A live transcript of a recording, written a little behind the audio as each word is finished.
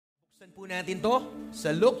Buksan po natin to sa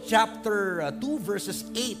Luke chapter 2 verses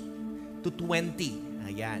 8 to 20.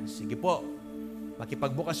 Ayan, sige po.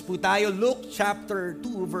 Makipagbukas po tayo. Luke chapter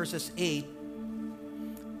 2 verses 8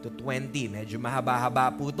 to 20. Medyo mahaba-haba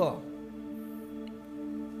po to.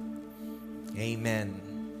 Amen.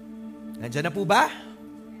 Nandiyan na po ba?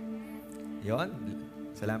 Yon.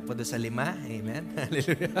 Salamat po doon sa 5. Amen.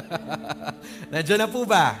 Hallelujah. Nandiyan na po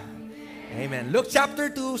ba? Amen. Luke chapter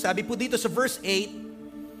 2, sabi po dito sa verse 8,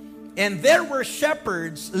 "And there were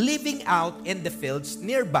shepherds living out in the fields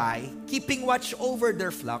nearby, keeping watch over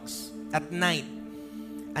their flocks at night.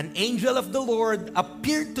 An angel of the Lord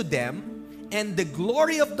appeared to them, and the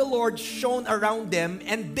glory of the Lord shone around them,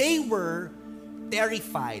 and they were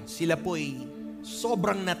terrified." Sila po'y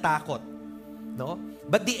sobrang natakot. No?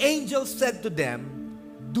 But the angel said to them,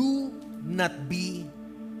 "Do not be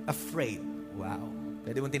afraid." Wow.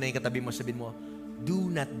 Pwede mong tinayin katabi mo, sabihin mo, "Do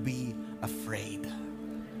not be afraid."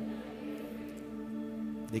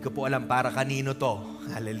 Hindi ko po alam para kanino to.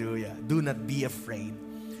 Hallelujah. Do not be afraid.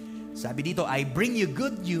 Sabi dito, "I bring you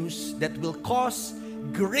good news that will cause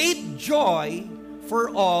great joy for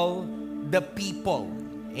all the people."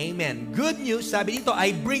 Amen. Good news. Sabi dito,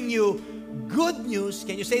 "I bring you good news."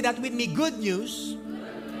 Can you say that with me? Good news.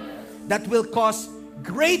 That will cause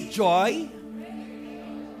great joy.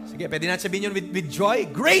 Sige, pwede natin sabihin yun with joy.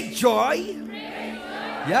 Great joy.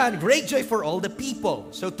 Yan, great joy for all the people.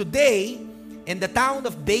 So today, in the town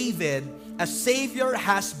of David, a Savior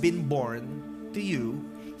has been born to you.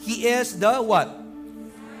 He is the what?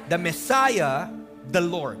 The Messiah, the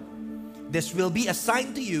Lord. This will be a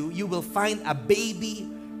sign to you. You will find a baby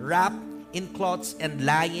wrapped in cloths and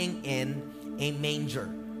lying in a manger.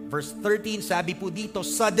 Verse 13, sabi po dito,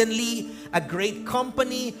 "Suddenly, a great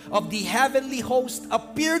company of the heavenly host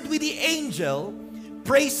appeared with the angel,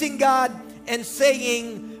 praising God and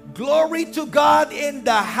saying, 'Glory to God in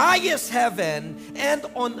the highest heaven, and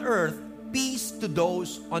on earth peace to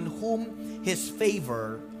those on whom His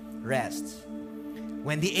favor rests.'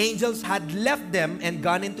 When the angels had left them and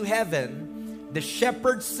gone into heaven, the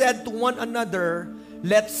shepherds said to one another,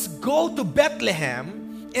 'Let's go to Bethlehem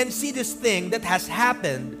and see this thing that has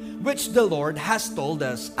happened, which the Lord has told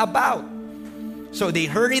us about.' So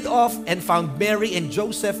they hurried off and found Mary and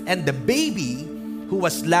Joseph and the baby who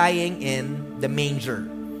was lying in the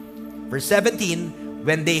manger." Verse 17,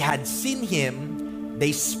 "When they had seen him,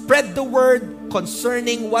 they spread the word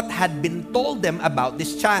concerning what had been told them about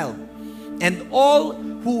this child. And all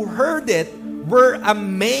who heard it were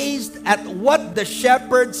amazed at what the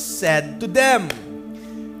shepherds said to them.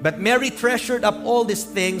 But Mary treasured up all these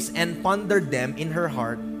things and pondered them in her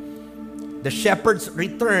heart. The shepherds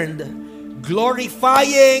returned,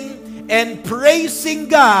 glorifying and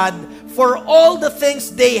praising God for all the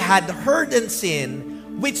things they had heard and seen,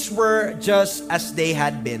 which were just as they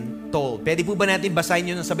had been told." Pwede po ba natin basahin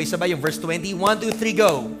yun ng sabay-sabay? Yung verse 20, 1, 2, 3,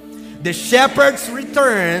 go. "The shepherds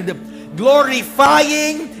returned,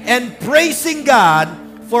 glorifying and praising God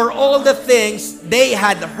for all the things they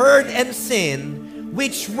had heard and seen,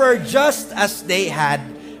 which were just as they had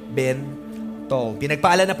been told."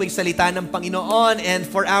 Pinagpaalan na po yung salita ng Panginoon, and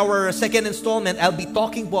for our second installment, I'll be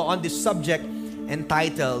talking po on this subject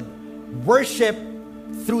entitled, "Worship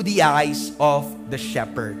through the eyes of the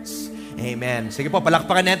shepherds." Amen. Sige po,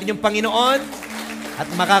 palakpakan natin yung Panginoon at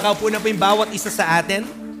makakaupo na po yung bawat isa sa atin.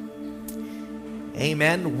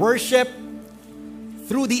 Amen. Worship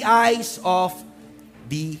through the eyes of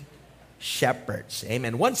the shepherds.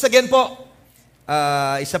 Amen. Once again po,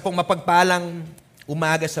 isa pong mapagpalang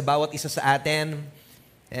umaga sa bawat isa sa atin.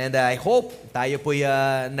 And I hope tayo po'y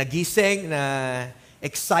nagising, na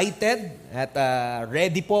excited at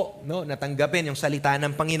ready po, no, natanggapin yung salita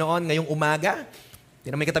ng Panginoon ngayong umaga.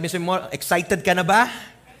 May katabi mo, excited ka na ba?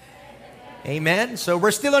 Amen. So we're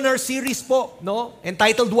still on our series po, no?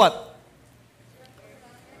 Entitled what?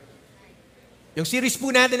 Yung series po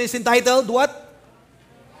natin is entitled what?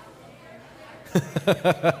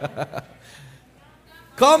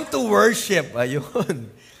 Come to worship. Ayun.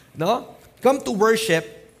 No? Come to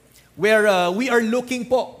worship, where we are looking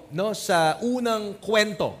po, no, sa unang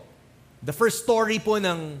kwento. The first story po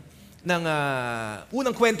ng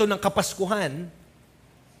unang kwento ng Kapaskuhan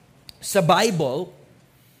sa Bible,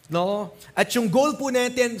 no? At yung goal po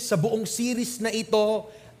natin sa buong series na ito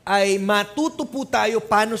ay matuto po tayo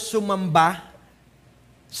paano sumamba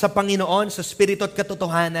sa Panginoon sa spirito at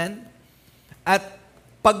katotohanan. At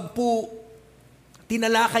pag po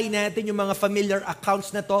tinalakay natin yung mga familiar accounts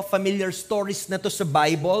na to, familiar stories na to sa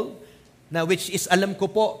Bible, na which is, alam ko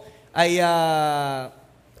po, ay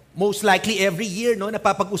most likely every year, no,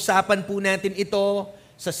 napapag-usapan po natin ito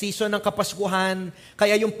sa season ng Kapaskuhan.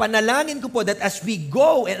 Kaya yung panalangin ko po that as we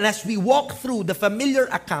go and as we walk through the familiar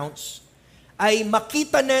accounts, ay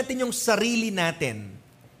makita natin yung sarili natin.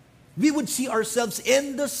 We would see ourselves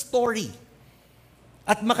in the story.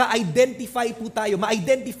 At maka-identify po tayo,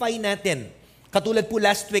 ma-identify natin. Katulad po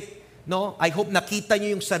last week, no? I hope nakita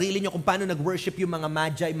nyo yung sarili nyo kung paano nag-worship yung mga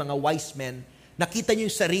magi, mga wise men. Nakita nyo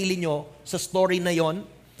yung sarili nyo sa story na yon,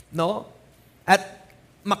 no? At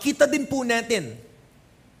makita din po natin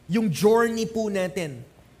yung journey po natin.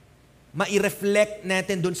 Ma-reflect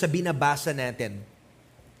natin doon sa binabasa natin.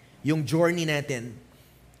 Yung journey natin,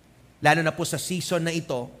 lalo na po sa season na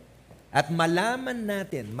ito, at malaman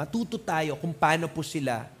natin, matuto tayo kung paano po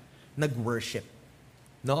sila nag-worship.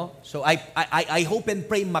 No? So I hope and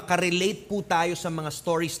pray makarelate po tayo sa mga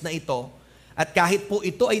stories na ito. At kahit po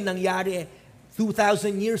ito ay nangyari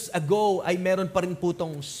 2,000 years ago, ay meron pa rin po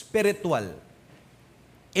itong spiritual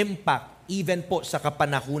impact even po sa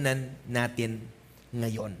kapanahunan natin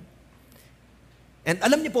ngayon. And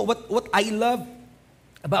alam niyo po, what I love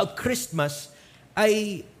about Christmas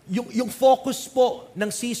ay yung focus po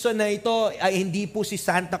ng season na ito ay hindi po si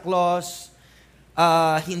Santa Claus,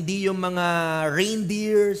 hindi yung mga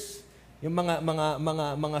reindeers, yung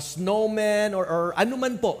mga snowmen or ano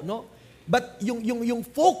man po, no? But yung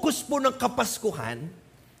focus po ng Kapaskuhan,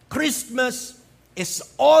 Christmas is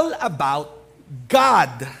all about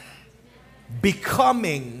God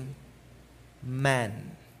becoming man.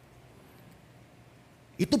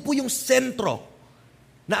 Ito po yung sentro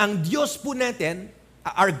na ang Diyos po natin,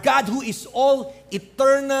 our God who is all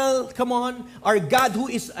eternal, come on, our God who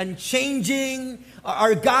is unchanging,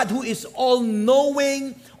 our God who is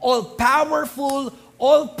all-knowing, all-powerful,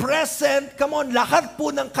 all-present, come on, lahat po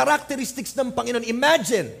ng characteristics ng Panginoon.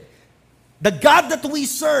 Imagine, the God that we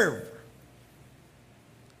serve,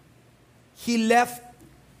 He left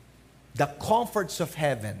the comforts of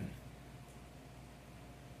heaven.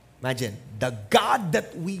 Imagine, the God that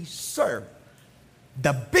we serve,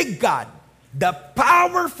 the big God, the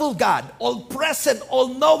powerful God, all-present,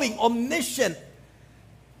 all-knowing, omniscient,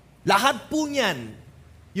 lahat po niyan,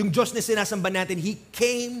 yung Diyos na sinasamba natin, He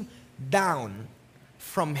came down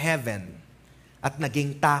from heaven at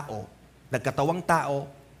naging tao, nagkatawang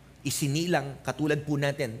tao, isinilang katulad po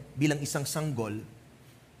natin bilang isang sanggol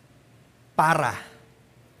para,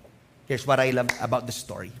 here's what I love about the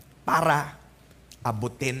story, para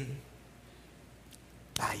abutin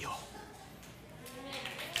tayo.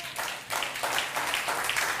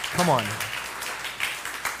 Come on.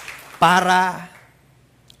 Para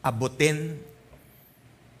abutin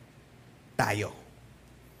tayo.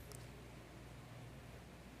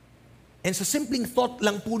 And sa simpleng thought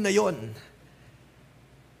lang po na yon,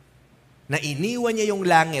 na iniwan niya yung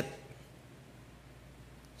langit,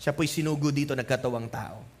 siya po'y sinugo dito, nagkatawang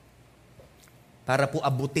tao. Para po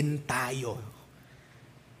abutin tayo.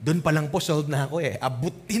 Doon pa lang po sold na ako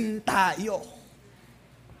abutin tayo.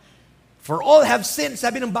 For all have sinned,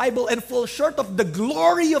 sabi ng Bible, and fall short of the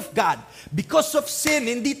glory of God. Because of sin,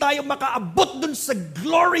 hindi tayo makaabot dun sa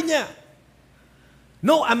glory niya.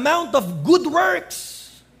 No amount of good works,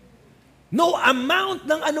 no amount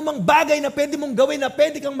ng anumang bagay na pwede mong gawin na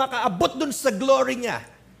pwede kang makaabot dun sa glory niya.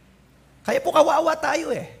 Kaya po kawawa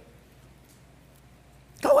tayo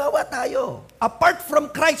Kawawa tayo. Apart from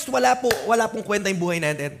Christ, wala pong kwenta yung buhay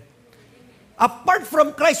natin. Apart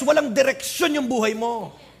from Christ, walang direksyon yung buhay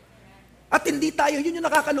mo. At hindi tayo, yun yung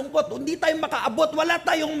nakakalungkot, hindi tayo makaabot, wala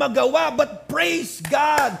tayong magawa, but praise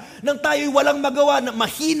God, nang tayo'y walang magawa, na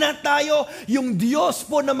mahina tayo, yung Diyos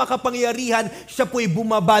po na makapangyarihan, siya po'y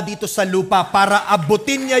bumaba dito sa lupa para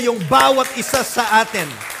abutin niya yung bawat isa sa atin.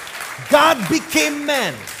 God became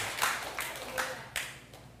man.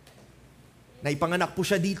 Naipanganak po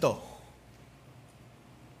siya dito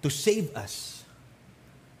to save us.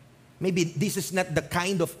 Maybe this is not the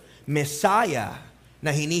kind of Messiah na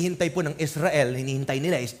hinihintay po ng Israel, hinihintay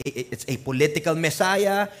nila. It's a political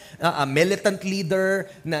Messiah, a militant leader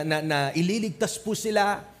na ililigtas po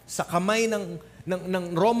sila sa kamay ng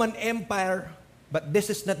Roman Empire. But this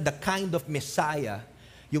is not the kind of Messiah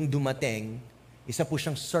yung dumating. Isa po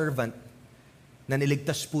siyang servant na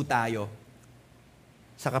niligtas po tayo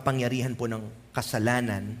sa kapangyarihan po ng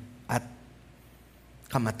kasalanan at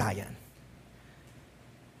kamatayan.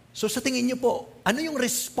 So sa tingin niyo po, ano yung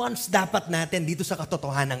response dapat natin dito sa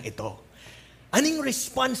katotohanan ito? Ano yung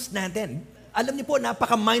response natin? Alam niyo po,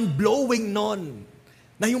 napaka-mind-blowing nun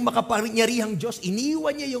na yung makapangyarihang Diyos,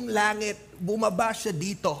 iniwan niya yung langit, bumaba siya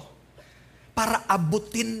dito para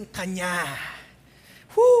abutin ka niya.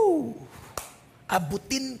 Woo!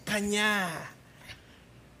 Abutin ka niya.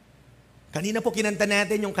 Kanina po kinanta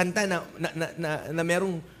natin yung kanta na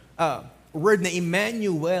merong word na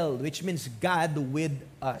Emmanuel, which means God with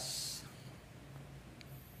us.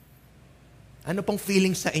 Ano pong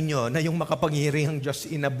feeling sa inyo na yung makapangyarihang Diyos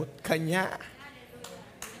inabot ka niya?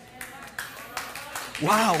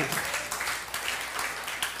 Wow!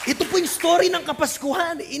 Ito po yung story ng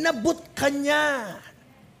Kapaskuhan. Inabot ka niya.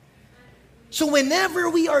 So whenever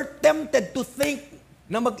we are tempted to think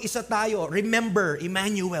na mag-isa tayo, remember,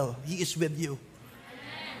 Emmanuel, He is with you.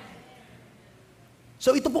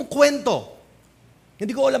 So ito pong kwento.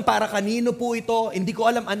 Hindi ko alam para kanino po ito. Hindi ko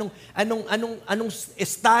alam anong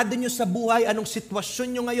estado nyo sa buhay, anong sitwasyon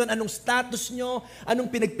nyo ngayon, anong status nyo, anong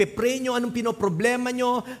pinagpipray nyo, anong pinoproblema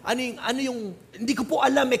nyo, hindi ko po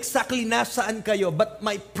alam exactly nasaan kayo. But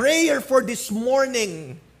my prayer for this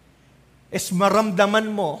morning is maramdaman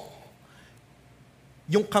mo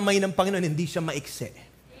yung kamay ng Panginoon, hindi siya maikse.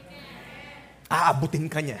 Aabutin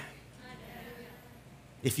ka niya.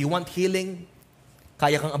 If you want healing,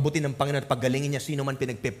 kaya kang abutin ng Panginoon at paggalingin niya sino man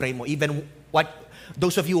pinagpe-pray mo. Even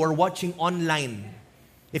those of you who are watching online,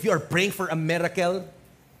 if you are praying for a miracle,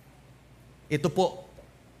 ito po,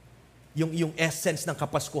 yung essence ng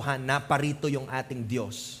Kapaskuhan, naparito yung ating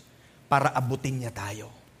Diyos para abutin niya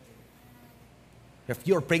tayo. If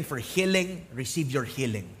you are praying for healing, receive your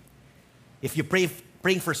healing. If you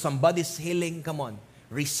praying for somebody's healing, come on,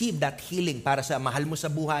 receive that healing para sa mahal mo sa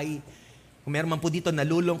buhay. Kung meron man po dito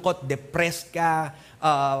nalulungkot, depressed ka,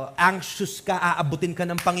 anxious ka, aabutin ka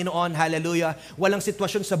ng Panginoon. Hallelujah. Walang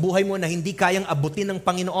sitwasyon sa buhay mo na hindi kayang abutin ng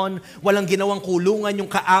Panginoon. Walang ginawang kulungan yung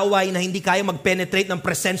kaaway na hindi kayang mag-penetrate ng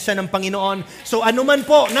presensya ng Panginoon. So ano man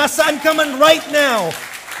po, nasaan ka man right now,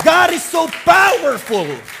 God is so powerful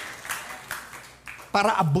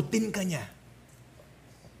para abutin ka niya.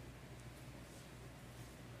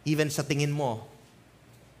 Even sa tingin mo,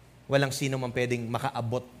 walang sino man pwedeng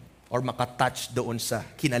makaabot or makatouch doon sa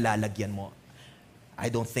kinalalagyan mo. I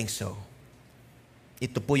don't think so.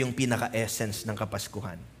 Ito po yung pinaka-essence ng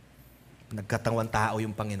Kapaskuhan. Nagkatawang tao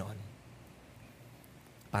yung Panginoon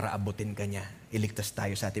para abutin ka niya. Iligtas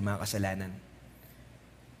tayo sa ating mga kasalanan.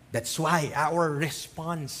 That's why our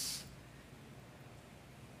response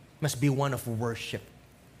must be one of worship.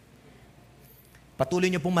 Patuloy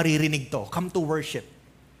niyo pong maririnig to. Come to worship.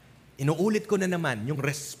 Inuulit ko na naman, yung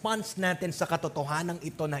response natin sa katotohanan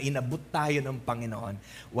ito na inabot tayo ng Panginoon,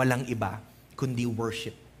 walang iba kundi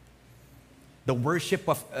worship. The worship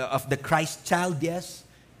of the Christ child, yes,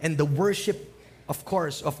 and the worship, of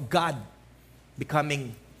course, of God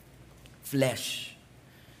becoming flesh.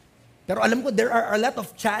 Pero alam ko, there are a lot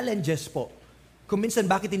of challenges po. Kung minsan,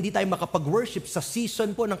 bakit hindi tayo makapag-worship sa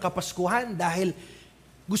season po ng Kapaskuhan? Dahil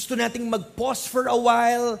gusto nating mag-pause for a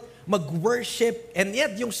while, mag-worship, and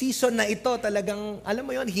yet yung season na ito talagang, alam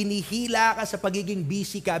mo yon, hinihila ka sa pagiging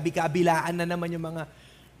busy, kabilaan na naman yung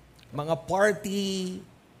mga party,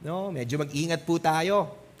 no? Medyo mag-ingat po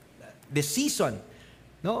tayo. This season,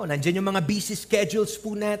 no? Nandiyan yung mga busy schedules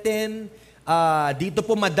po natin. Dito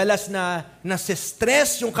po madalas na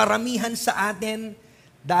nasa-stress yung karamihan sa atin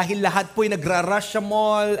dahil lahat po ay nagra-rush sa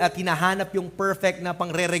mall at hinahanap yung perfect na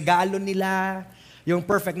pangreregalo nila, yung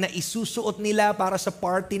perfect na isusuot nila para sa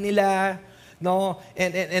party nila, no?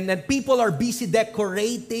 And then people are busy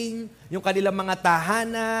decorating yung kanilang mga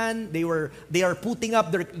tahanan. They are putting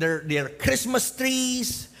up their Christmas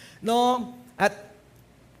trees, no? At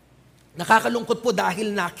nakakalungkot po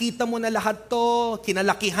dahil nakita mo na lahat to,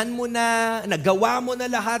 kinalakihan mo na, nagawa mo na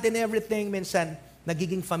lahat and everything. Minsan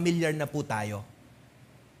nagiging familiar na po tayo.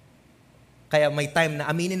 Kaya may time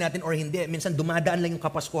na aminin natin or hindi, minsan dumadaan lang yung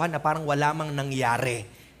Kapaskuhan na parang wala mang nangyari.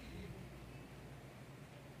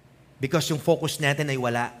 Because yung focus natin ay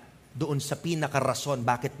wala doon sa pinakarason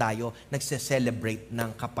bakit tayo nagse-celebrate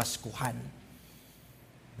ng Kapaskuhan.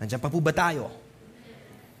 Nandiyan pa po ba tayo?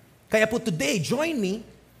 Kaya po today, join me.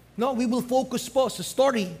 No, we will focus po sa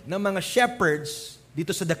story ng mga shepherds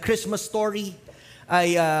dito sa the Christmas story.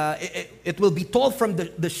 It will be told from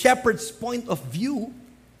the shepherd's point of view,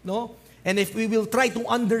 no? And if we will try to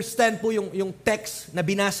understand po yung text na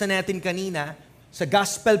binasa natin kanina sa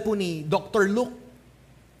gospel po ni Dr. Luke,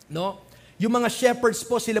 no? Yung mga shepherds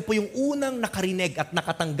po, sila po yung unang nakarinig at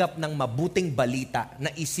nakatanggap ng mabuting balita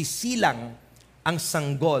na isisilang ang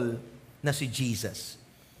sanggol na si Jesus.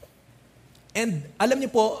 And alam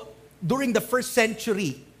niyo po, during the first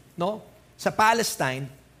century, no, sa Palestine,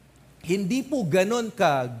 hindi po ganon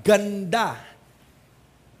ka ganda,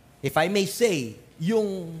 if I may say,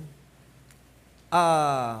 yung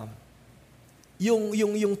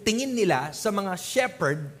tingin nila sa mga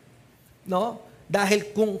shepherd, no?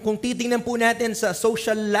 Dahil kung titingnan po natin sa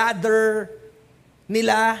social ladder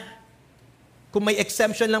nila, kung may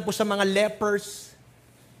exemption lang po sa mga lepers,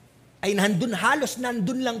 ay halos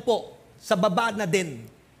nandun lang po sa baba na din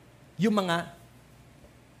yung mga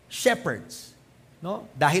shepherds, no?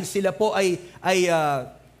 Dahil sila po ay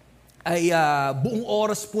buong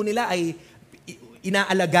oras po nila ay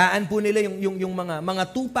inaalagaan po nila yung mga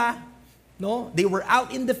tupa, no? They were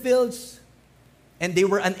out in the fields and they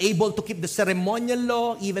were unable to keep the ceremonial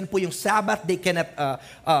law, even po yung Sabbath they cannot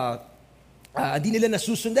hindi nila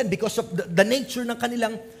nasusundan because of the nature ng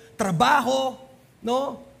kanilang trabaho,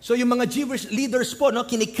 no? So yung mga Jewish leaders po, no,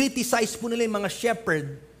 kinikriticize po nila yung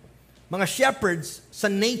mga shepherds sa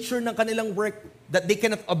nature ng kanilang work that they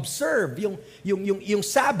cannot observe yung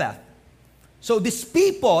Sabbath. So these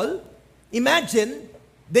people, imagine,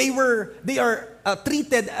 they are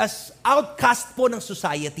treated as outcast po ng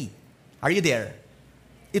society. Are you there?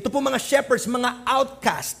 Ito po mga shepherds, mga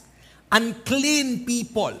outcast, unclean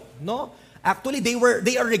people, no? Actually,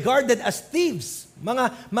 they are regarded as thieves.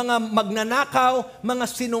 Mga magnanakaw, mga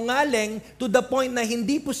sinungaling, to the point na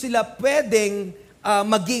hindi po sila pwedeng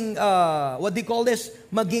maging,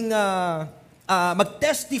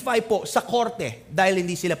 mag-testify po sa korte dahil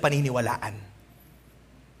hindi sila paniniwalaan.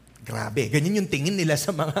 Grabe, ganyan yung tingin nila sa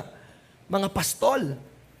mga pastol.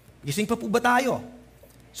 Gising pa po ba tayo?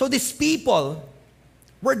 So these people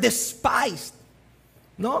were despised.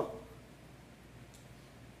 No?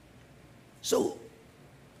 So,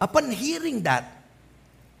 upon hearing that,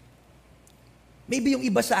 maybe yung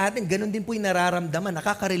iba sa atin, ganun din po yung nararamdaman.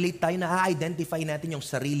 Nakaka-relate tayo, na-identify natin yung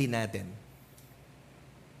sarili natin.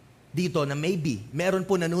 Dito na maybe, meron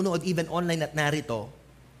po nanonood even online at narito,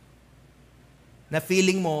 na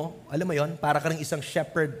feeling mo, alam mo yon, para ka rin isang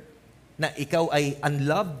shepherd na ikaw ay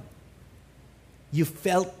unloved. You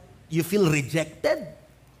feel rejected,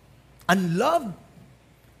 unloved.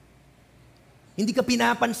 Hindi ka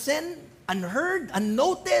pinapansin, unheard,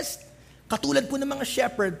 unnoticed. Katulad po ng mga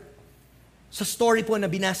shepherd, sa story po na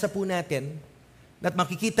binasa po natin, at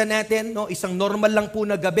makikita natin, no, isang normal lang po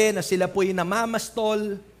na gabi na sila po ay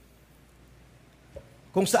namamastol,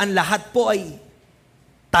 kung saan lahat po ay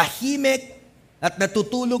tahimik at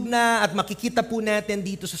natutulog na, at makikita po natin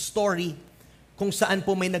dito sa story kung saan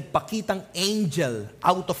po may nagpakitang angel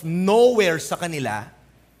out of nowhere sa kanila,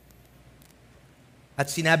 at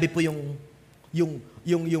sinabi po yung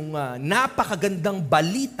napakagandang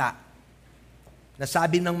balita na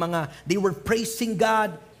sabi ng mga, they were praising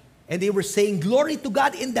God and they were saying, "Glory to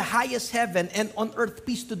God in the highest heaven and on earth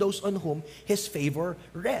peace to those on whom His favor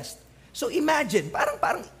rests." So imagine,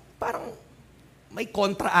 parang may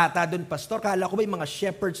kontra ata doon, Pastor. Kala ko ba yung mga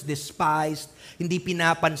shepherds despised, hindi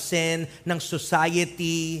pinapansin ng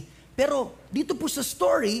society. Pero dito po sa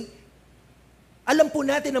story, alam po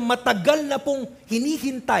natin na matagal na pong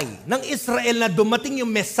hinihintay ng Israel na dumating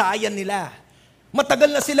yung Messiah nila.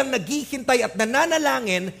 Matagal na silang naghihintay at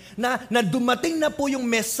nananalangin na dumating na po yung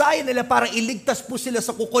Messiah nila para iligtas po sila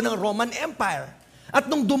sa kuko ng Roman Empire.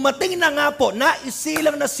 At nung dumating na nga po,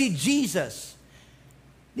 naisilang na si Jesus.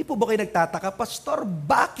 Di po ba kayo nagtataka, Pastor,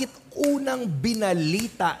 bakit unang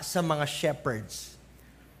binalita sa mga shepherds?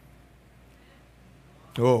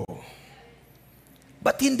 Oh.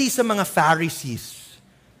 Ba't hindi sa mga Pharisees,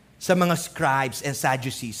 sa mga scribes and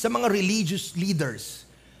Sadducees, sa mga religious leaders,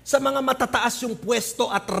 sa mga matataas yung pwesto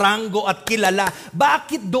at ranggo at kilala?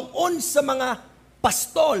 Bakit doon sa mga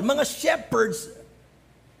pastol, mga shepherds,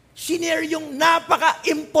 shinare yung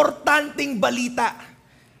napaka-importanting balita?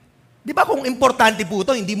 Di ba kung importante po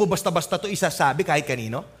ito, hindi mo basta-basta ito isasabi kahit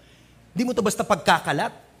kanino? Hindi mo ito basta pagkakalat?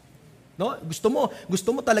 No? Gusto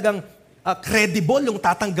mo talagang credible yung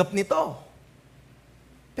tatanggap nito.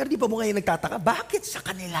 Pero di pa mo ngayon nagtataka, bakit sa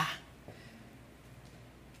kanila?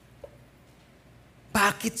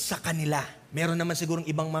 Bakit sa kanila? Meron naman sigurong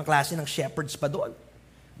ibang mga klase ng shepherds pa doon.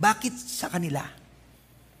 Bakit sa kanila?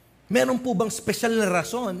 Meron po bang special na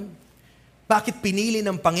rason bakit pinili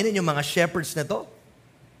ng Panginoon yung mga shepherds na to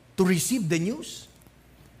to receive the news?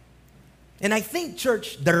 And I think,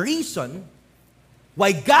 church, the reason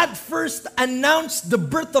why God first announced the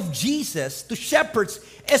birth of Jesus to shepherds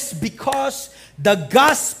is because the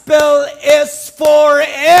gospel is for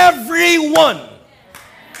everyone.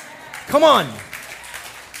 Come on.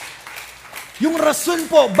 Yung rason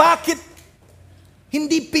po, bakit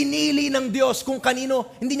hindi pinili ng Diyos kung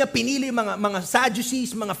kanino, hindi niya pinili mga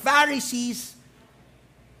Sadducees, mga Pharisees,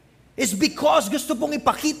 is because gusto pong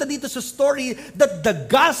ipakita dito sa story that the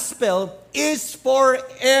gospel is for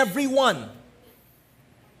everyone.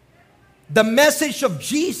 The message of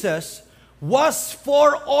Jesus was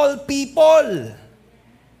for all people.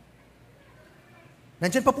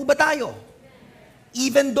 Nandiyan pa po ba tayo?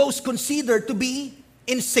 Even those considered to be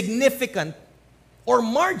insignificant or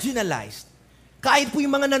marginalized. Kahit po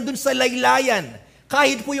yung mga nandun sa laylayan,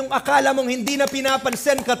 Kahit po yung akala mong hindi na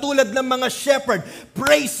pinapansin, katulad ng mga shepherd,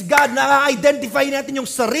 praise God, na-identify natin yung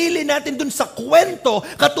sarili natin dun sa kwento,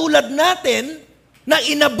 katulad natin, na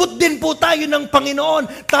inabot din po tayo ng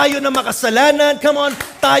Panginoon. Tayo na makasalanan, come on,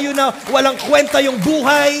 tayo na walang kwenta yung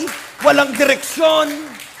buhay, walang direksyon.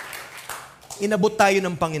 Inabot tayo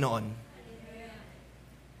ng Panginoon.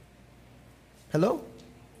 Hello?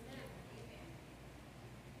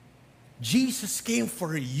 Jesus came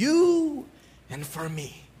for you and for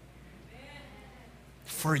me.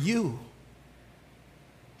 For you.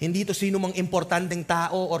 Hindi to sino mang importanteng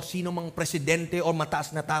tao or sino mang presidente o mataas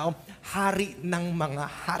na tao. Hari ng mga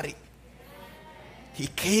hari. He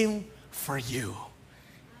came for you.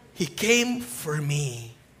 He came for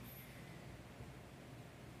me.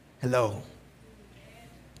 Hello.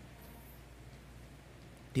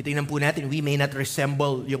 Titingnan po natin, we may not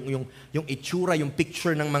resemble yung itsura, yung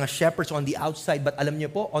picture ng mga shepherds on the outside, but alam niyo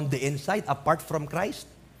po, on the inside, apart from Christ,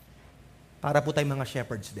 para po tayong mga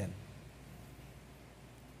shepherds din.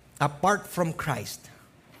 Apart from Christ,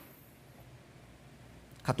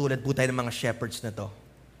 katulad po tayo ng mga shepherds na to.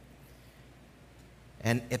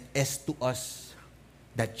 And it is to us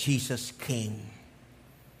that Jesus came.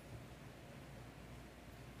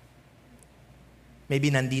 Maybe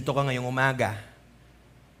nandito ka ngayong umaga,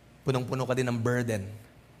 punong-puno ka din ng burden.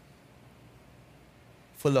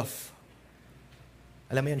 Full of,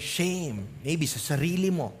 alam mo yun, shame. Maybe sa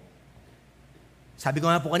sarili mo. Sabi ko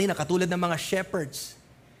nga po kanina, katulad ng mga shepherds.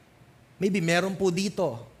 Maybe meron po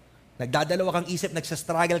dito. Nagdadalawa kang isip,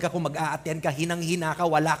 nagsastruggle ka kung mag-a-attend ka, hinang-hina ka,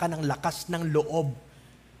 wala ka ng lakas ng loob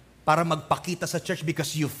para magpakita sa church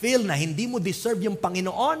because you feel na hindi mo deserve yung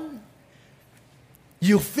Panginoon.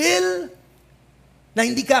 You feel na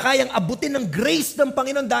hindi ka kayang abutin ng grace ng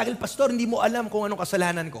Panginoon dahil, pastor, hindi mo alam kung anong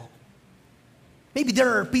kasalanan ko. Maybe there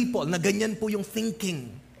are people na ganyan po yung thinking.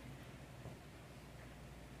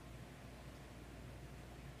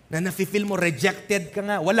 Na nafe-feel mo rejected ka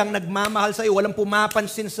nga, walang nagmamahal sa'yo, walang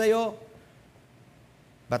pumapansin sa'yo.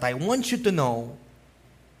 But I want you to know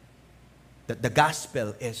that the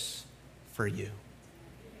gospel is for you.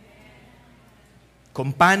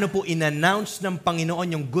 Kung paano po in-announce ng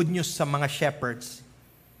Panginoon yung good news sa mga shepherds,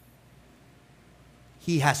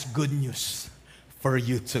 He has good news for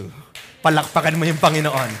you too. Palakpakan mo yung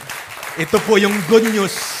Panginoon. Ito po yung good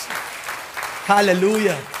news.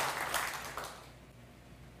 Hallelujah.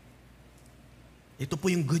 Ito po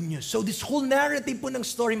yung good news. So this whole narrative po ng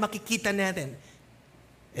story, makikita natin,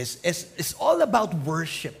 is all about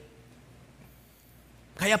worship.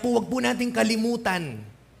 Kaya po wag po natin kalimutan.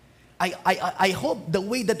 I hope the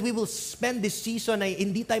way that we will spend this season ay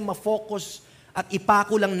hindi tayo ma-focus at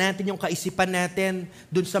ipako lang natin yung kaisipan natin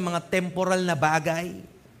dun sa mga temporal na bagay.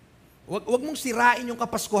 Wag mong sirain yung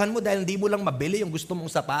kapaskuhan mo dahil hindi mo lang mabili yung gusto mong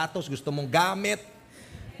sapatos, gusto mong gamit.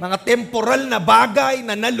 Mga temporal na bagay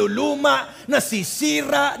na naluluma,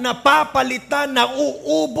 nasisira, napapalitan,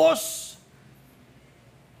 nauubos.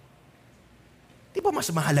 Di ba mas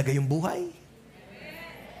mahalaga yung buhay?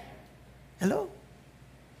 Hello?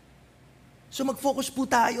 So mag-focus po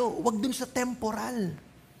tayo, wag dun sa temporal.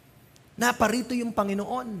 Naparito yung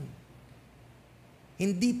Panginoon.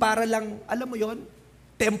 Hindi para lang, alam mo yon,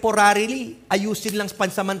 temporarily, ayusin lang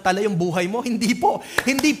pansamantala yung buhay mo. Hindi po.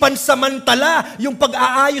 Hindi pansamantala yung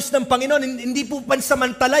pag-aayos ng Panginoon. Hindi po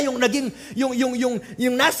pansamantala yung naging,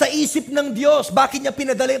 yung nasa isip ng Diyos. Bakit niya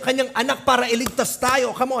pinadala yung kanyang anak para iligtas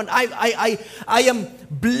tayo? Come on, I am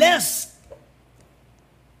blessed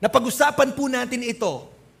na pag-usapan po natin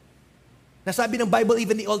ito. Nasabi ng Bible,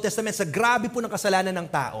 even the Old Testament, sa grabe po ng kasalanan ng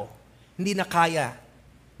tao, hindi na kaya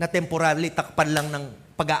na temporarily takpan lang ng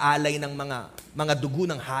pag-aalay ng mga dugo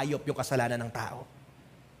ng hayop yung kasalanan ng tao.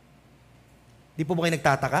 Hindi po ba kayo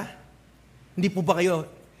nagtataka? Hindi po ba kayo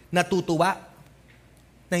natutuwa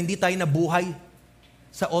na hindi tayo nabuhay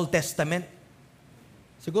sa Old Testament?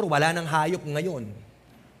 Siguro wala nang hayop ngayon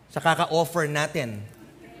sa kaka-offer natin.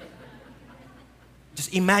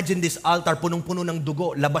 Just imagine this altar, punong-puno ng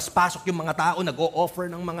dugo, labas-pasok yung mga tao, nag-o-offer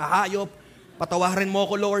ng mga hayop. Patawarin mo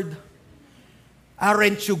ko, Lord.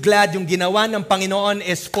 Aren't you glad yung ginawa ng Panginoon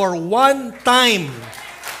is for one time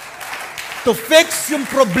to fix yung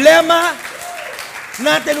problema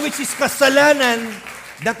natin which is kasalanan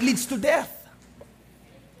that leads to death.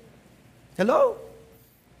 Hello?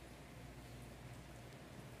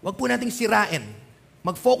 Huwag po nating sirain.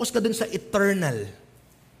 Mag-focus ka dun sa eternal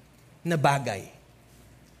na bagay.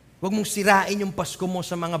 Huwag mong sirain yung Pasko mo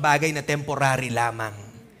sa mga bagay na temporary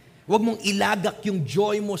lamang. Huwag mong ilagak yung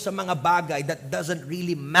joy mo sa mga bagay that doesn't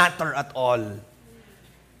really matter at all.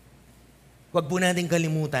 Huwag po natin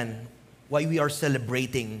kalimutan why we are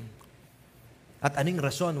celebrating At anong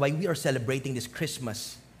rason why we are celebrating this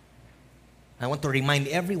Christmas? I want to remind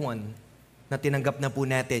everyone na tinanggap na po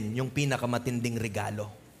natin yung pinakamatinding regalo.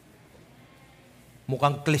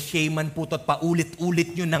 Mukhang cliche man po ito at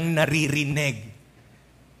paulit-ulit nyo nang naririnig.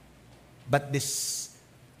 But this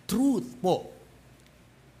truth po,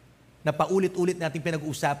 na paulit-ulit natin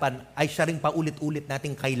pinag-uusapan, ay siya rin paulit-ulit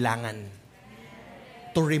nating kailangan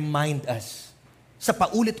to remind us. Sa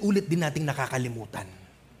paulit-ulit din nating nakakalimutan.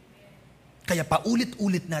 Kaya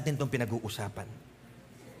paulit-ulit natin itong pinag-uusapan.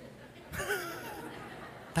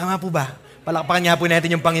 Tama po ba? Palakpakan niya po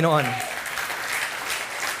natin yung Panginoon.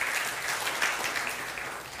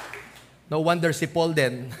 No wonder si Paul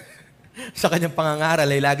din, sa kanyang pangangaral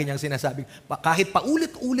ay lagi niyang sinasabing, kahit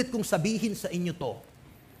paulit-ulit kong sabihin sa inyo to,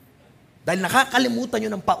 dahil nakakalimutan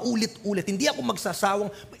nyo ng paulit-ulit, hindi ako magsasawang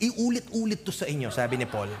iulit-ulit to sa inyo, sabi ni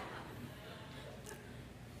Paul.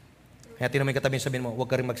 Kaya tinamay katabi sabihin mo, huwag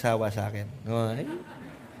ka rin magsawa sa akin.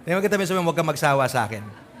 Tinamay katabi sabihin mo, huwag ka magsawa sa akin.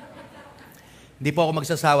 Hindi po ako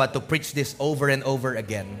magsasawa to preach this over and over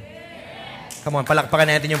again. Come on, palakpakan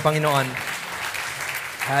natin yung Panginoon.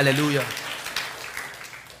 Hallelujah.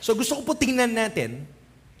 So gusto ko po tingnan natin,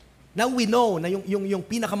 now we know na yung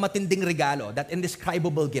pinakamatinding regalo, that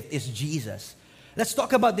indescribable gift is Jesus. Let's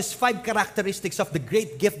talk about these 5 characteristics of the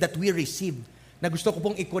great gift that we received, na gusto ko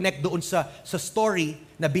pong i-connect doon sa story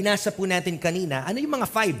na binasa po natin kanina. Ano yung mga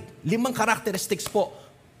 5 characteristics po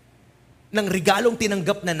ng regalong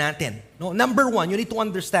tinanggap na natin? No? Number 1, you need to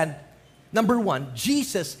understand, number 1,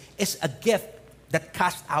 Jesus is a gift that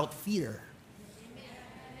casts out fear.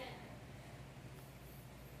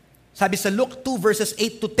 Sabi sa Luke 2 verses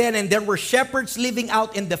 8 to 10, and there were shepherds living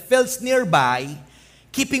out in the fields nearby,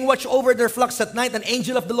 keeping watch over their flocks at night. An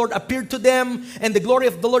angel of the Lord appeared to them, and the glory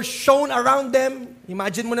of the Lord shone around them.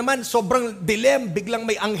 Imagine mo naman, sobrang dilim, biglang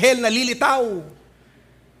may anghel na lilitaw.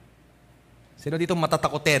 Sino dito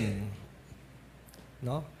matatakotin?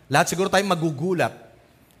 No? Lahat siguro tayo magugulat.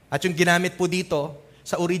 At yung ginamit po dito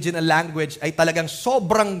sa original language ay talagang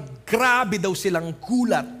sobrang grabe daw silang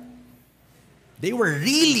gulat. They were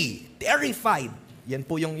really terrified. Yan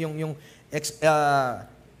po yung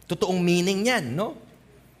totoong meaning niyan, no?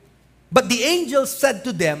 But the angel said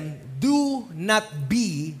to them, do not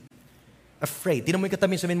be afraid. Tingnan mo yung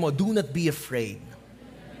katabi sabihin mo, do not be afraid.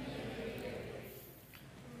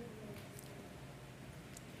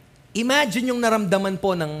 Imagine yung naramdaman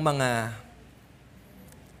po ng mga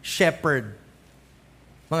shepherds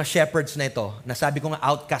na ito, na sabi ko nga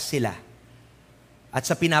outcast sila. At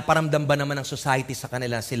sa pinaparamdam ba naman ng society sa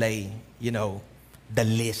kanila, sila'y, the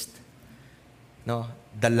least. No?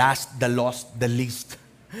 The last, the lost, the least.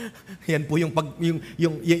 Yan po yung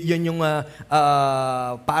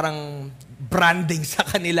parang branding sa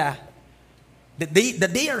kanila. That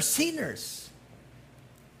they are sinners.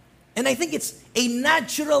 And I think it's a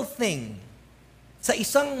natural thing sa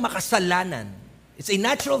isang makasalanan. It's a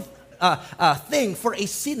natural thing for a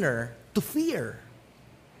sinner to fear.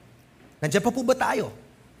 Nandiyan pa po ba tayo?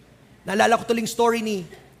 Naalala ko tuling story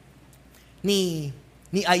ni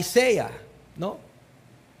Isaiah, no?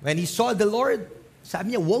 When he saw the Lord,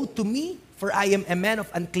 sabi niya, woe to me, for I am a man of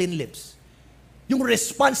unclean lips. Yung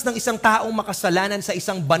response ng isang taong makasalanan sa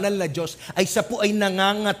isang banal na Diyos ay siya po ay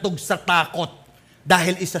nangangatog sa takot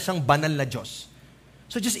dahil isa siyang banal na Diyos.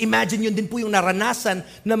 So just imagine yun din po yung naranasan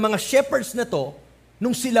ng mga shepherds na to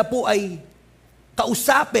nung sila po ay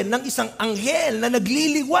kausapin ng isang anghel na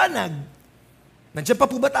nagliliwanag. Nandiyan pa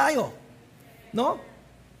po ba tayo? No?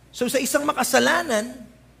 So sa isang makasalanan,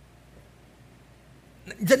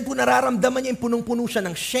 dyan po nararamdaman niya yung punong-puno siya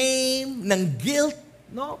ng shame, ng guilt,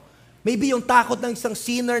 no? Maybe yung takot ng isang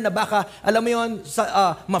sinner na baka, alam mo yun,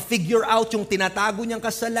 ma-figure out yung tinatago niyang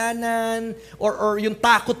kasalanan, or yung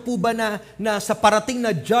takot po ba na sa parating na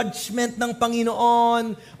judgment ng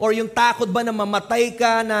Panginoon, or yung takot ba na mamatay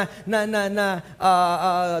ka, na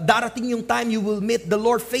darating yung time you will meet the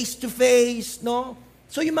Lord face to face, no?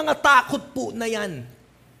 So yung mga takot po na yan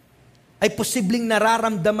ay posibleng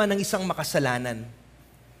nararamdaman ng isang makasalanan.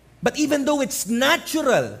 But even though it's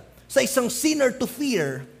natural sa isang sinner to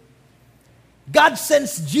fear, God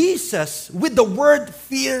sends Jesus with the word,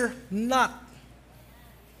 fear not.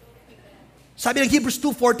 Sabi ng Hebrews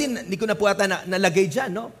 2:14, hindi ko na po ata nalagay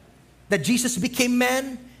dyan, no? That Jesus became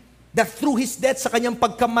man, that through His death, sa kanyang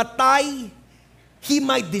pagkamatay, He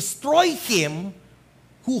might destroy him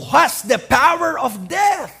who has the power of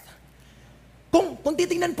death. Kung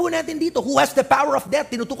titingnan po natin dito, who has the power of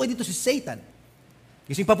death, tinutukoy dito si Satan.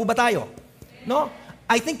 Gising pa po ba tayo? No?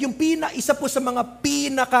 I think yung isa po sa mga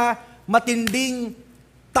matinding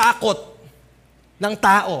takot ng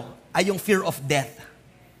tao ay yung fear of death.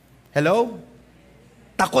 Hello?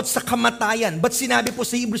 takot sa kamatayan. But sinabi po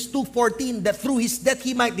sa Hebrews 2:14 that through His death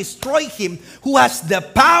He might destroy him who has the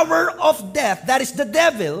power of death, that is the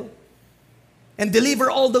devil, and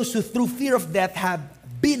deliver all those who through fear of death have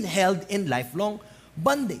been held in lifelong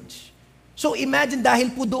bondage. So imagine,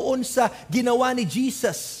 dahil po doon sa ginawa ni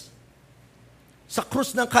Jesus sa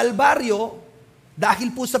krus ng Kalbaryo,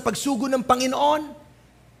 dahil po sa pagsugo ng Panginoon,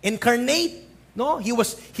 incarnate, no? He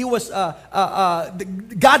was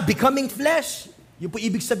God becoming flesh. Yung po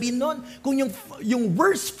ibig sabihin nun. Kung yung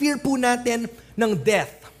worst fear po natin ng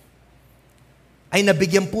death ay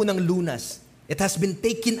nabigyan po ng lunas, it has been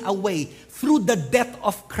taken away through the death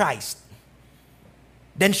of Christ,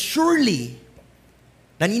 then surely,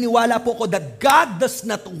 naniniwala po ko that God does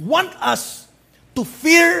not want us to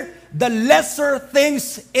fear the lesser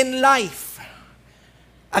things in life.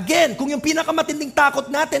 Again, kung yung pinakamatinding takot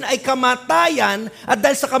natin ay kamatayan, at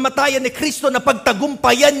dahil sa kamatayan ni Kristo na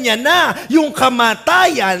pagtagumpayan niya na yung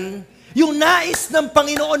kamatayan, yung nais ng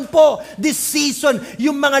Panginoon po this season,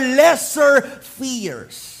 yung mga lesser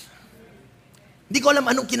fears. Hindi ko alam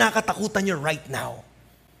anong kinakatakutan niyo right now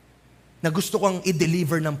na gusto kong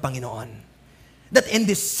i-deliver ng Panginoon. That in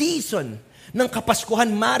this season ng Kapaskuhan,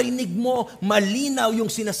 marinig mo malinaw yung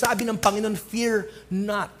sinasabi ng Panginoon, fear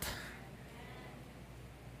not.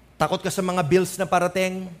 Takot ka sa mga bills na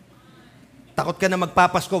parating? Takot ka na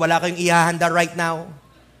magpapasko, wala kang ihahanda right now?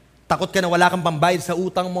 Takot ka na wala kang pambayad sa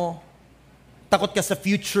utang mo? Takot ka sa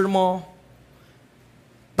future mo?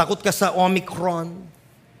 Takot ka sa Omicron?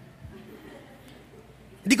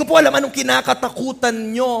 Hindi ko po alam anong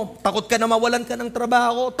kinakatakutan nyo. Takot ka na mawalan ka ng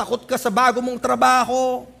trabaho? Takot ka sa bago mong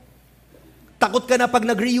trabaho? Takot ka na pag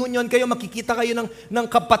nag-reunion kayo, makikita kayo ng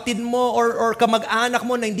kapatid mo or kamag-anak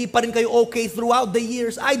mo na hindi pa rin kayo okay throughout the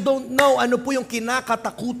years. I don't know ano po yung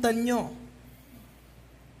kinakatakutan nyo.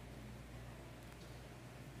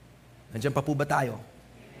 Nandiyan pa po ba tayo?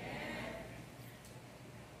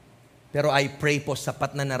 Pero I pray po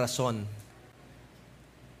sapat na rason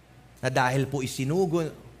na dahil po isinugo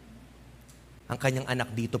ang kanyang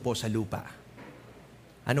anak dito po sa lupa.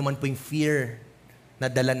 Ano man po yung fear na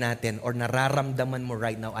dala natin or nararamdaman mo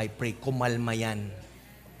right now, I pray, kumalma yan.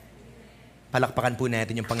 Palakpakan po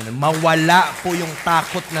natin yung Panginoon. Mawala po yung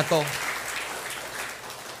takot na to.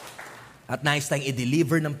 At nais tayong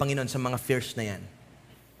i-deliver ng Panginoon sa mga fears na yan.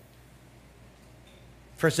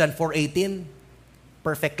 1 John 4:18,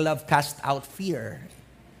 perfect love cast out fear.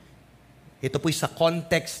 Ito po'y sa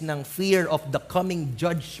context ng fear of the coming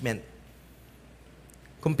judgment.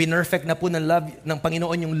 Kung pinerfect na po ng love ng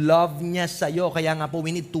Panginoon yung love niya sa iyo, kaya nga po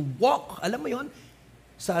we need to walk, alam mo yon,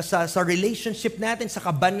 sa relationship natin, sa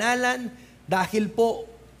kabanalan, dahil po,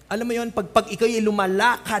 alam mo yon, pag ikaw ay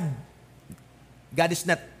lumalakad, God is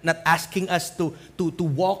not asking us to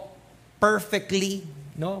walk perfectly,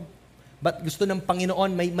 no? But gusto ng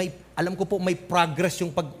Panginoon, may alam ko po may progress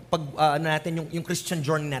yung natin, yung Christian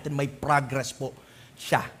journey natin, may progress po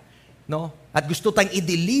siya, no? At gusto tayong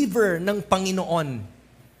i-deliver ng Panginoon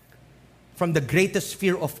from the greatest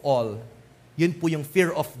fear of all. Yun po yung fear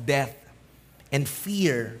of death and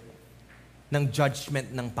fear ng judgment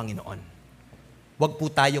ng Panginoon. Huwag po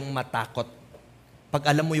tayong matakot. Pag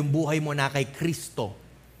alam mo yung buhay mo na kay Kristo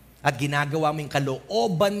at ginagawa mo yung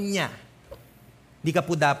kalooban niya, di ka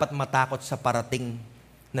po dapat matakot sa parating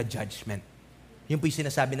na judgment. Yun po yung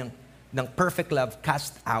sinasabi ng perfect love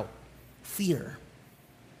cast out fear.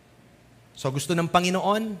 So gusto ng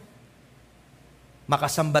Panginoon,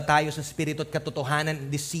 makasamba tayo sa Espiritu at katotohanan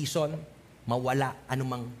this season, mawala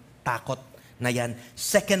anumang takot na yan.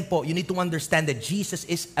 Second po, you need to understand that Jesus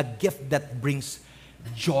is a gift that brings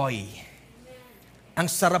joy. Ang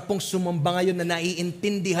sarap pong sumamba ngayon na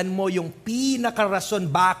naiintindihan mo yung pinakarason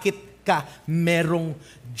bakit ka merong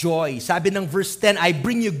joy. Sabi ng verse 10, I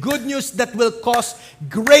bring you good news that will cause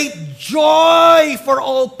great joy for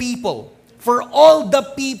all people. For all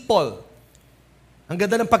the people. Ang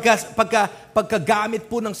ganda ng pagkagamit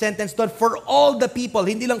po ng sentence doon, for all the people,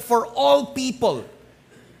 hindi lang for all people.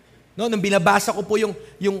 No, nung binabasa ko po yung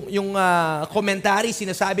commentary,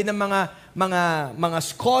 sinasabi ng mga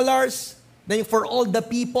scholars na yung for all the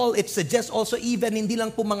people, it suggests also even hindi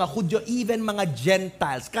lang po mga Hudyo, even mga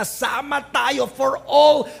Gentiles. Kasama tayo for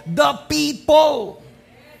all the people.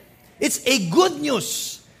 It's a good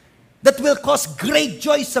news that will cause great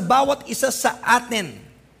joy sa bawat isa sa atin.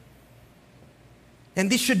 And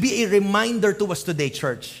this should be a reminder to us today,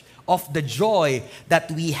 church, of the joy that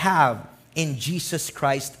we have in Jesus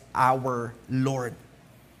Christ our Lord.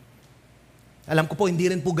 Alam ko po, hindi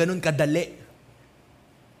rin po ganun kadali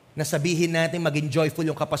na sabihin natin maging joyful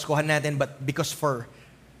yung Kapaskuhan natin, but because for,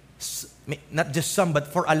 not just some, but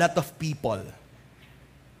for a lot of people,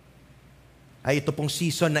 ay ito pong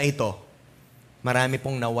season na ito, marami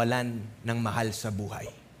pong nawalan ng mahal sa buhay.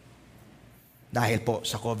 Dahil po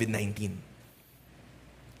sa COVID-19.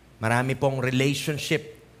 Marami pong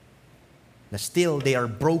relationship na still they are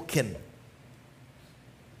broken.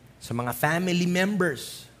 Sa mga family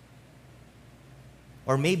members.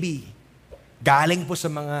 Or maybe, galing po sa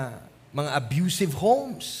mga abusive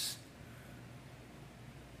homes.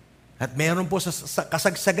 At meron po sa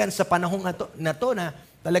kasagsagan sa panahong na to na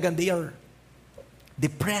talagang they are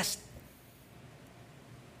depressed.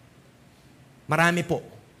 Marami po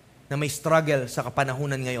na may struggle sa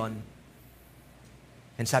kapanahunan ngayon.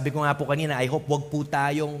 And sabi ko nga po kanina, I hope wag po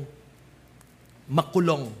tayong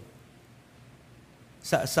makulong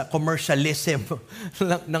sa commercialism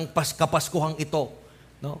ng kapaskuhang ito.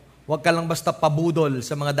 No? Huwag ka lang basta pabudol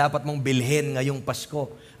sa mga dapat mong bilhin ngayong Pasko.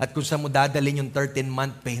 At kung saan mo dadalhin yung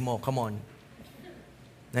 13-month pay mo. Come on.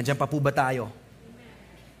 Nandiyan pa po ba tayo?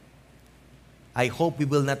 I hope we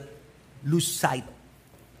will not lose sight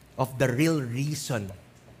of the real reason.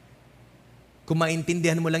 Kung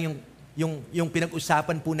maintindihan mo lang yung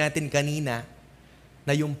pinag-usapan po natin kanina,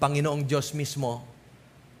 na yung Panginoong Diyos mismo,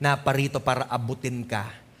 na parito para abutin ka,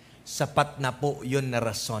 sapat na po yun na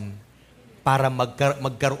rason para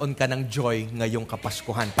magkaroon ka ng joy ngayong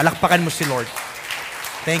Kapaskuhan. Palakpakan mo si Lord.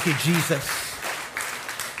 Thank you, Jesus.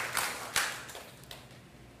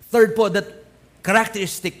 Third po, that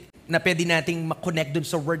characteristic na pwede nating makonect dun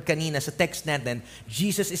sa word kanina, sa text natin,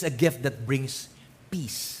 Jesus is a gift that brings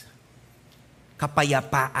peace.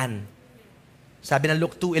 Kapayapaan. Sabi ng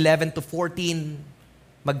Luke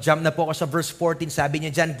 2:11-14, mag-jump na po ako sa verse 14, sabi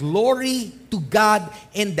niya dyan, "Glory to God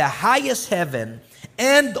in the highest heaven,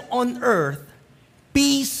 and on earth,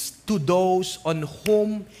 peace to those on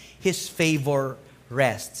whom His favor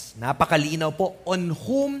rests." Napakalinaw po, on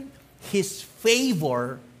whom His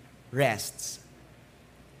favor rests.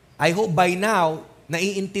 I hope by now,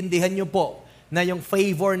 naiintindihan niyo po na yung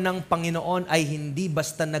favor ng Panginoon ay hindi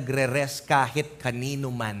basta nagre-rest kahit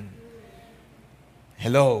kanino man.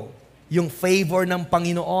 Hello? Yung favor ng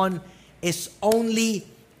Panginoon is only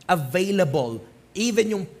available.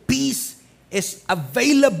 Even yung peace is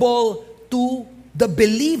available to the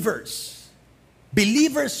believers.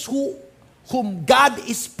 Believers whom God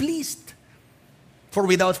is pleased. For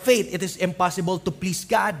without faith, it is impossible to please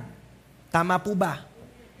God. Tama po ba?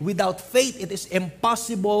 Without faith, it is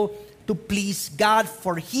impossible to please God.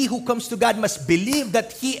 For he who comes to God must believe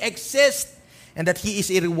that He exists and that He is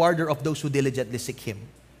a rewarder of those who diligently seek Him.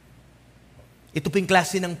 Ito po yung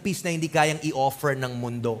klase ng peace na hindi kayang i-offer ng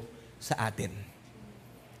mundo sa atin.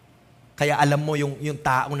 Kaya alam mo, yung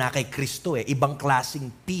tao na kay Kristo, ibang klaseng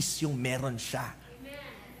peace yung meron siya.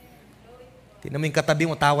 Tingnan mo yung katabi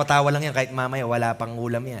mo, tawa-tawa lang yan, kahit mamaya wala pang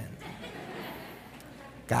ulam yan.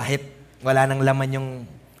 Kahit wala nang laman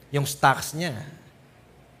yung stocks niya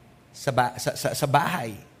sa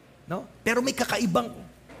bahay. No? Pero may kakaibang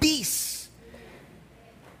peace.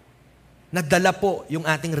 Nagdala po yung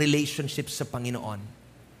ating relationship sa Panginoon.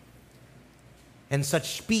 And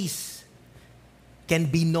such peace can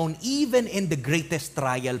be known even in the greatest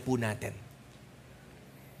trial po natin.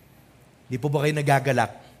 Di po ba kayo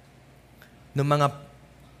nagagalak ng mga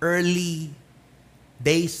early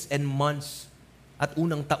days and months at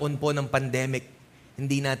unang taon po ng pandemic,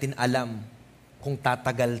 hindi natin alam kung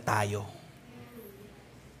tatagal tayo.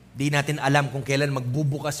 Hindi natin alam kung kailan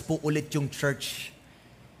magbubukas po ulit yung church.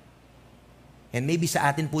 And maybe sa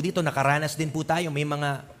atin po dito, nakaranas din po tayo. May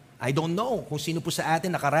mga, I don't know, kung sino po sa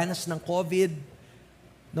atin nakaranas ng COVID,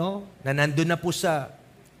 no? Na nandun na po sa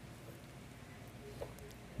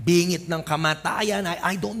bingit ng kamatayan.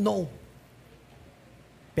 I don't know.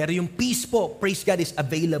 Pero yung peace po, praise God, is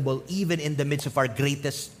available even in the midst of our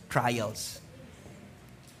greatest trials.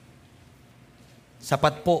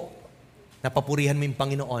 Sapat po, napapurihan mo yung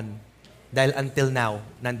Panginoon dahil until now,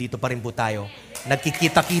 nandito pa rin po tayo.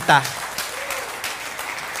 Nagkikita-kita.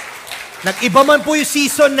 Nag-iba man po yung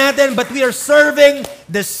season natin, but we are serving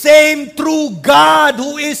the same true God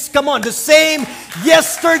who is, come on, the same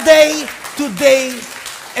yesterday, today,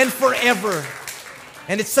 and forever.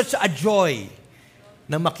 And it's such a joy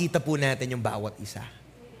na makita po natin yung bawat isa.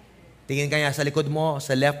 Tingin kanya sa likod mo,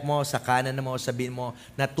 sa left mo, sa kanan mo, sabihin mo,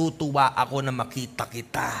 natutuwa ako na makita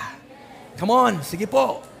kita. Come on, sige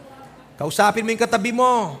po. Kausapin mo yung katabi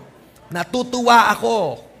mo. Natutuwa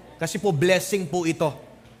ako. Kasi po blessing po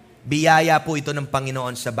ito. Biyaya po ito ng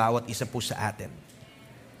Panginoon sa bawat isa po sa atin.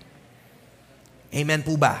 Amen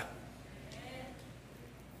po ba?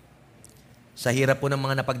 Sa hirap po ng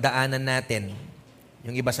mga napagdaanan natin,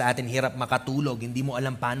 yung iba sa atin hirap makatulog, hindi mo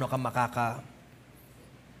alam paano ka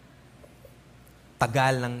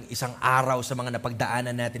tagal ng isang araw sa mga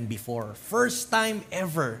napagdaanan natin before. First time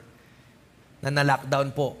ever na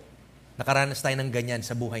na-lockdown po. Nakaranas tayo ng ganyan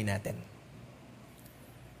sa buhay natin.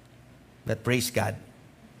 But praise God,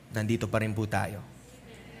 nandito pa rin po tayo.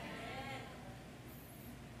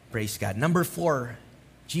 Praise God. Number 4,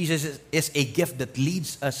 Jesus is a gift that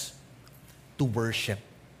leads us to worship.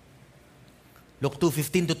 Luke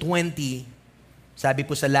 2:15-20, sabi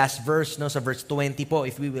po sa last verse, no, sa verse 20 po,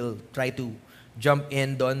 if we will try to jump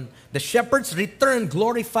in doon. The shepherds returned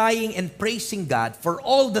glorifying and praising God for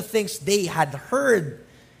all the things they had heard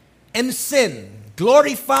and seen.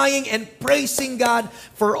 Glorifying and praising God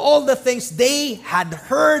for all the things they had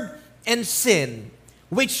heard and seen,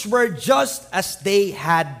 which were just as they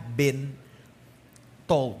had been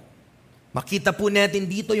told. Makita po natin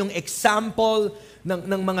dito yung example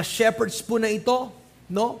ng mga shepherds po na ito,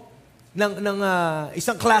 no? ng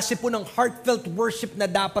isang klase po ng heartfelt worship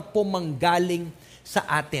na dapat po manggaling sa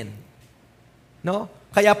atin. No?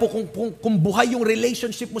 Kaya po kung buhay yung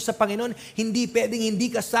relationship mo sa Panginoon, hindi pwedeng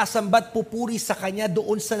hindi ka sasambat pupuri sa Kanya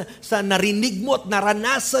doon sa narinig mo at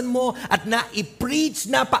naranasan mo at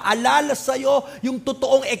na-preach, na paalala sa'yo yung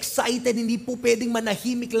totoong excited. Hindi po pwedeng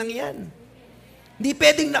manahimik lang yan. Hindi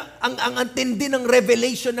pwedeng ang antindi ng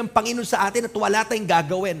revelation ng Panginoon sa atin at wala tayong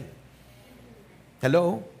gagawin.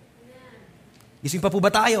 Hello? Gising pa po ba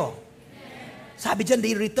tayo? Sabi dyan,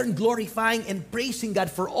 they returned glorifying and praising God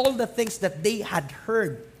for all the things that they had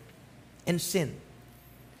heard and seen.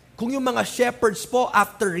 Kung yung mga shepherds po,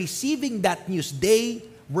 after receiving that news, they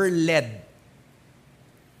were led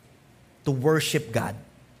to worship God.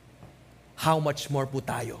 How much more po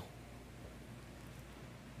tayo?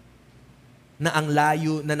 Na ang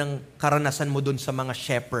layo na ng karanasan mo dun sa mga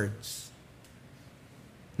shepherds.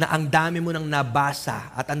 Na ang dami mo nang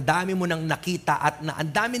nabasa at ang dami mo nang nakita at na ang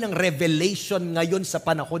dami ng revelation ngayon sa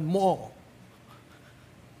panahon mo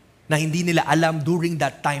na hindi nila alam during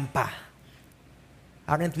that time pa.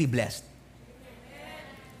 Aren't we blessed?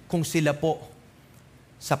 Kung sila po,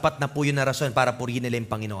 sapat na po yun na rason para purihin nila yung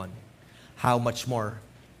Panginoon. How much more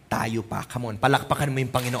tayo pa? Come on, palakpakan mo yung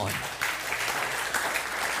Panginoon.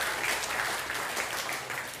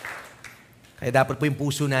 Kaya dapat po yung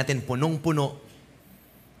puso natin punong-puno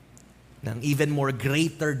ng even more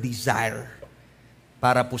greater desire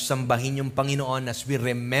para po sambahin yung Panginoon as we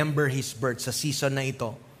remember His birth sa season na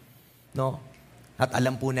ito. No? At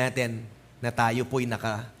alam po natin na tayo po'y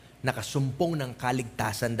nakasumpong ng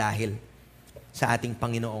kaligtasan dahil sa ating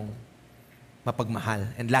Panginoong mapagmahal.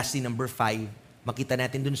 And lastly, number 5, makita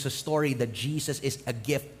natin dun sa story that Jesus is a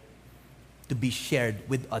gift to be shared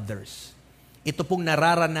with others. Ito pong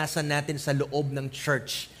nararanasan natin sa loob ng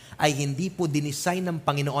church ay hindi po dinisign ng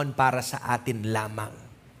Panginoon para sa atin lamang.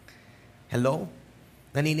 Hello?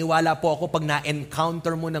 Naniniwala po ako pag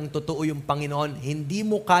na-encounter mo ng totoo yung Panginoon, hindi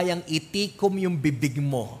mo kayang itikom yung bibig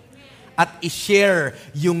mo at i-share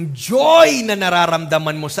yung joy na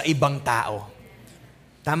nararamdaman mo sa ibang tao.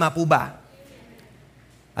 Tama po ba?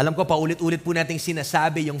 Alam ko, paulit-ulit po nating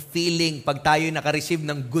sinasabi yung feeling pag tayo naka-receive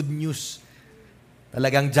ng good news.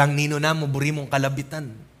 Talagang Jang Nino na, maburi mong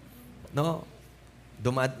kalabitan. No?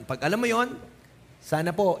 Pag alam mo yon, sana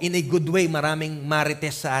po, in a good way, maraming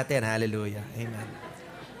marites sa atin. Hallelujah. Amen.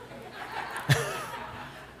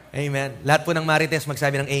 Amen. Lahat po ng marites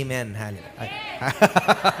magsabi ng amen. Hallelujah.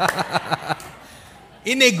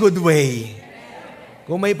 In a good way.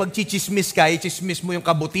 Kung may pagchichismis ka, ichismis mo yung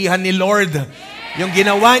kabutihan ni Lord. Yung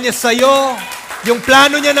ginawa niya sa'yo, yung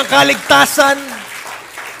plano niya ng kaligtasan.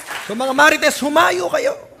 So mga marites, humayo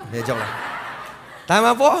kayo. Joke lang.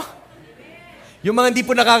 Tama po? Yung mga hindi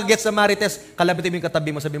po nakakagets sa marites, kalabitin mo yung katabi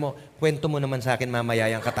mo, sabi mo, kwento mo naman sa akin mamaya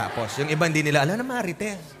yung katapos. Yung iba hindi nila, alam na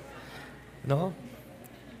marites. No?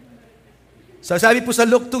 So sabi po sa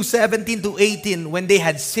Luke 2:17-18, when they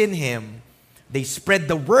had seen Him, they spread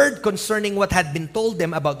the word concerning what had been told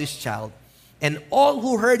them about this child. And all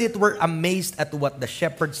who heard it were amazed at what the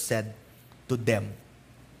shepherds said to them.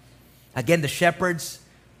 Again, the shepherds,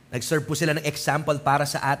 nag-serve po sila ng example para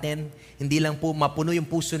sa atin. Hindi lang po mapuno yung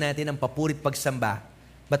puso natin ng papurit pagsamba,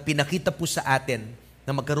 but pinakita po sa atin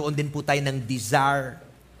na magkaroon din po tayo ng desire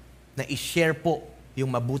na i-share po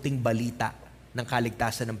yung mabuting balita ng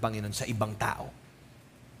kaligtasan ng Panginoon sa ibang tao.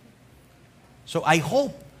 So I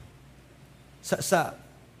hope sa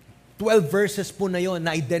 12 verses po na yon,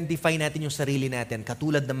 na-identify natin yung sarili natin,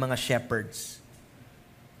 katulad ng mga shepherds.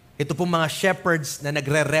 Ito po mga shepherds na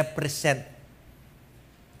nagre-represent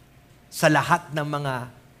sa lahat ng mga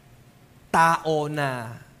tao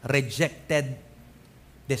na rejected,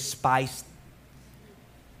 despised,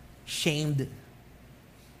 shamed,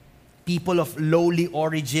 people of lowly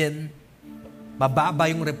origin, mababa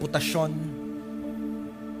yung reputasyon,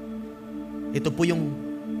 Ito po yung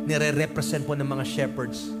nire-represent po ng mga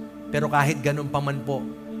shepherds. Pero kahit ganun pa man po,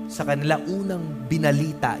 sa kanila unang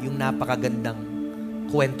binalita yung napakagandang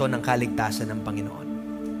kwento ng kaligtasan ng Panginoon.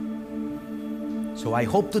 So I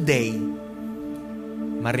hope today,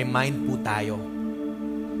 ma-remind po tayo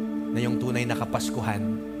na yung tunay na Kapaskuhan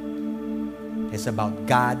is about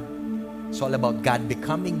God. It's all about God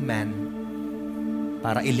becoming man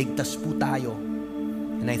para iligtas po tayo.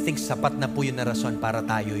 And I think sapat na po yun na rason para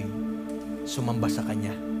tayo'y sumamba sa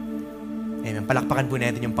Kanya. Amen. Palakpakan po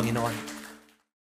natin yung Panginoon.